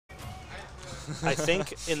I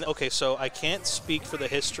think okay, so I can't speak for the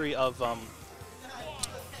history of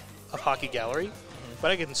Hakii Gallery,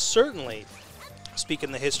 but I can certainly speak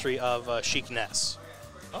in the history of Sheik Ness.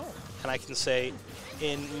 Oh. And I can say,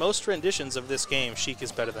 in most renditions of this game, Sheik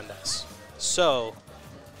is better than Ness. So,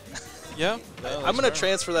 yeah, I'm going to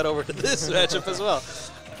transfer that over to this matchup as well.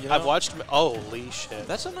 You know, I've watched. Holy shit!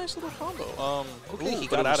 That's a nice little combo. Okay, he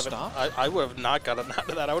but got out of stopped? it. I would have not gotten out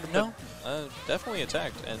of that. I would have no, definitely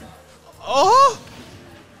attacked and. Oh!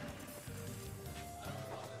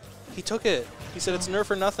 He took it. He said it's nerf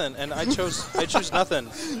or nothing, and I choose nothing.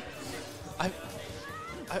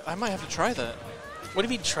 I might have to try that. What do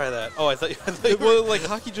you mean try that? Oh, I thought well, like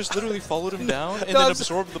Hakii just literally followed him down and then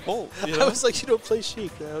absorbed the bolt. You know? I was like, you don't play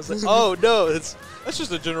Sheik. I was like, oh no, that's just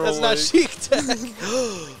a general. That's not Sheik tech.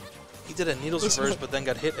 He did a needles reverse, but then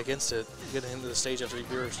got hit against it. He got into the stage after he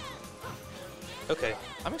veers. Okay,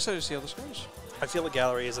 I'm excited to see how this goes. I feel like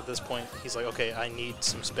Gallery is at this point. He's like, okay, I need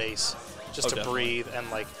some space just to breathe and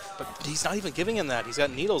like. But he's not even giving him that. He's got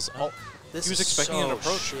needles. Oh, this he was is expecting so an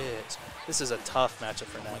approach. Shit. This is a tough matchup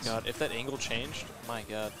for Ness. Oh my god, if that angle changed, my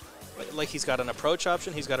god. Like he's got an approach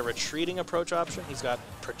option, he's got a retreating approach option, he's got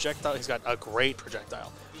projectile, he's got a great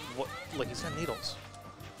projectile. Like he's got needles.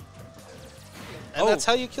 And that's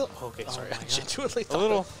how you kill. Okay, sorry, I genuinely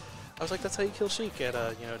thought I was like, that's how you kill Sheik at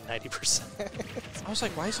 90%. I was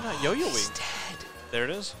like, why is he not yo-yoing? He's dead. There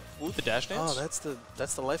it is. Ooh, the dash dance. Oh,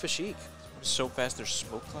 that's the life of Sheik. So fast, there's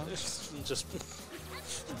smoke clouds. Just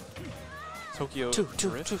Tokyo. Two.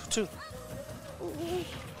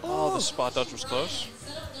 Oh, the spot dodge was close.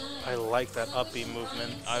 I like that up B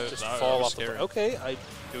movement. Just I fall was off scared. the. Okay, I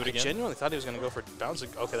again? genuinely thought he was going to go for bouncing.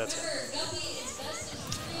 Okay, that's it.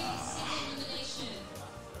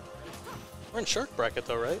 We're in Shark bracket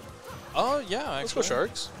though, right? Oh yeah, actually. Let's go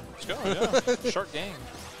Sharks. Let's go. Yeah, Shark gang.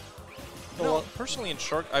 No, personally in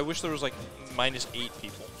Shark, I wish there was like -8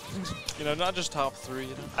 people. You know, not just top 3. You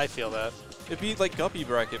know? I feel that. It'd be like Guppy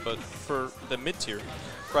bracket, but for the mid tier.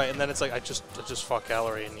 Right, and then it's like I just fought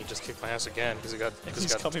Gallery and he just kicked my ass again because he got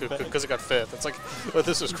fifth. It's like, well,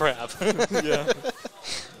 this is crap. Yeah.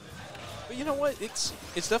 But you know what? It's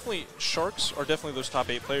definitely Sharks are definitely those top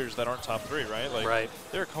 8 players that aren't top 3, right? Like right.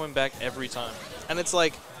 They're coming back every time. And it's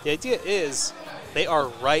like the idea is they are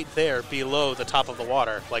right there below the top of the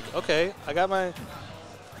water. Like, okay, I got my.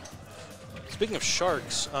 Speaking of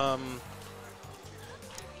Sharks,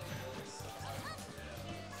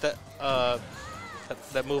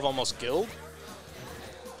 that move almost killed.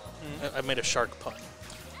 I made a shark pun.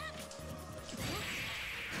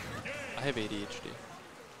 I have ADHD.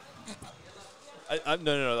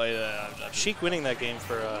 No. Sheik winning that game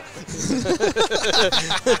for.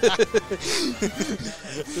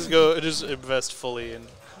 just invest fully in.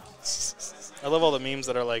 I love all the memes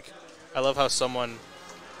that are like, I love how someone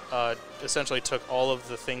essentially took all of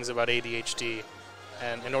the things about ADHD,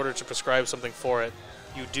 and in order to prescribe something for it,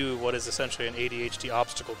 you do what is essentially an ADHD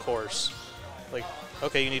obstacle course. Like,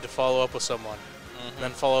 okay, you need to follow up with someone, and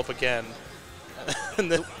then follow up again.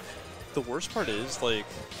 And then the worst part is, like,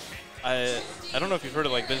 I don't know if you've heard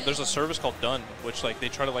of, like, there's a service called Done, which, like, they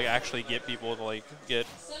try to, like, actually get people to, like, get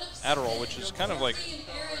Adderall, which is kind of, like,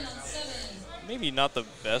 maybe not the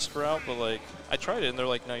best route, but, like, I tried it, and they're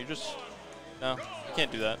like, no, you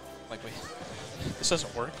can't do that. Like, wait, this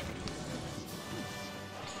doesn't work.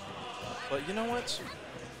 But you know what?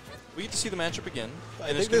 We get to see the matchup again.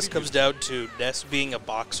 I think this comes down to Ness being a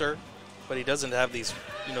boxer, but he doesn't have these,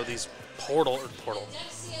 these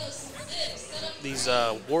these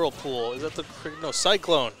whirlpool. Is that the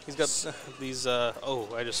cyclone? He's got these.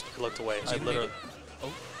 I just looked away. I literally.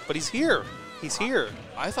 Oh, but he's here. He's here.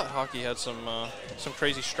 I thought Hakii had some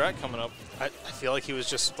crazy strat coming up. I feel like he was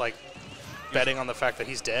just like betting on the fact that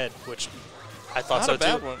he's dead, which I thought Not so a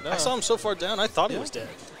bad too. one, no. I saw him so far down. I thought he was dead.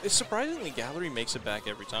 It's surprisingly Gallery makes it back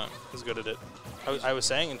every time. He's good at it. I was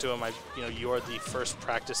saying to him, you are the first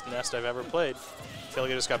practiced Nest I've ever played. I feel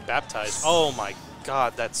like I just got baptized. Oh my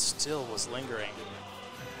god, that still was lingering.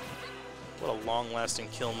 What a long-lasting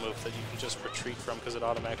kill move that you can just retreat from because it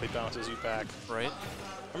automatically bounces you back. Right.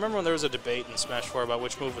 I remember when there was a debate in Smash 4 about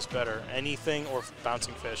which move was better, anything or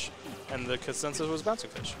bouncing fish, and the consensus was bouncing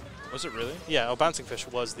fish. Was it really? Yeah, bouncing fish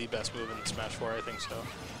was the best move in Smash 4, I think so.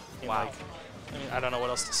 Wow. I don't know what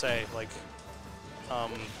else to say. Like,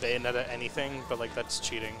 Bayonetta anything, but like that's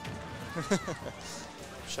cheating.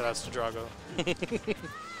 Shoutouts to Drago.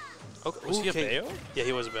 Okay. Was he a Bayo? Yeah,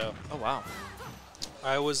 he was a Bayo. Oh wow.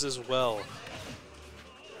 I was as well.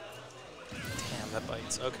 Damn, that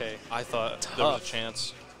bites. Okay. I thought there was a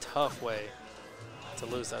chance. Tough way to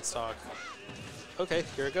lose that stock. Okay,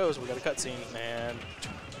 here it goes. We got a cutscene, and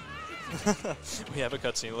We have a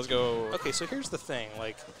cutscene. Let's go. Okay, so here's the thing,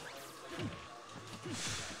 like,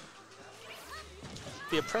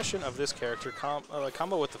 the oppression of this character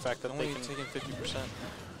combo with the fact that Only they can. taking 50%.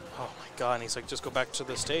 Oh my god! And he's like, just go back to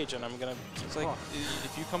the stage, and I'm gonna. It's like,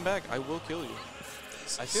 if you come back, I will kill you.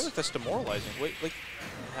 I feel like that's demoralizing. Wait, like,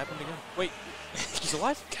 it happened again. Wait, he's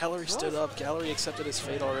alive? Gallery stood up. Gallery accepted his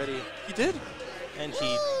fate already. He did? And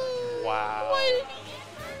he. Wow. Wait.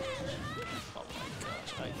 Oh my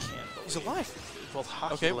gosh! I can't believe. He's alive. Well,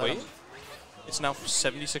 Hakii Okay, let wait. him. It's now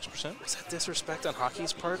 76%. Was that disrespect on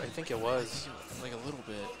Hakii's part? I think it was. Like a little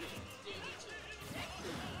bit.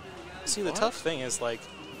 See, the tough thing is, like,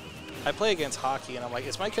 I play against Hakii, and I'm like,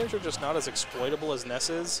 is my character just not as exploitable as Ness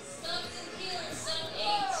is?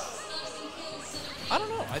 I don't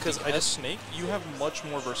know. Because as Snake, you have much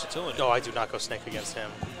more versatility. No, I do not go Snake against him.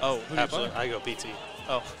 Oh, who do you absolutely. play? I go PT.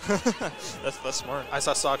 Oh, that's smart. I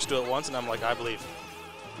saw Sox do it once, and I'm like, I believe.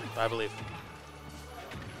 I believe.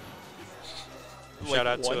 Shout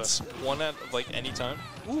out once, to one at like any time.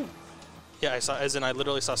 Ooh. Yeah, I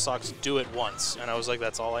literally saw Sox do it once, and I was like,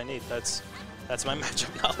 that's all I need. That's my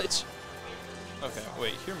matchup knowledge. Okay,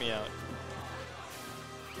 wait, hear me out.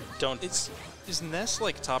 Don't. Is Ness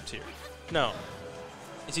like top tier? No.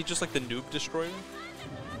 Is he just like the noob destroyer?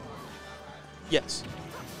 Yes.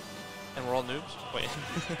 And we're all noobs? Wait.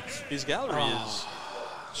 His gallery is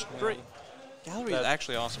straight. Gallery is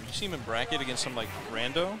actually awesome. You see him in bracket against some like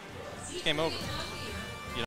rando. He came over.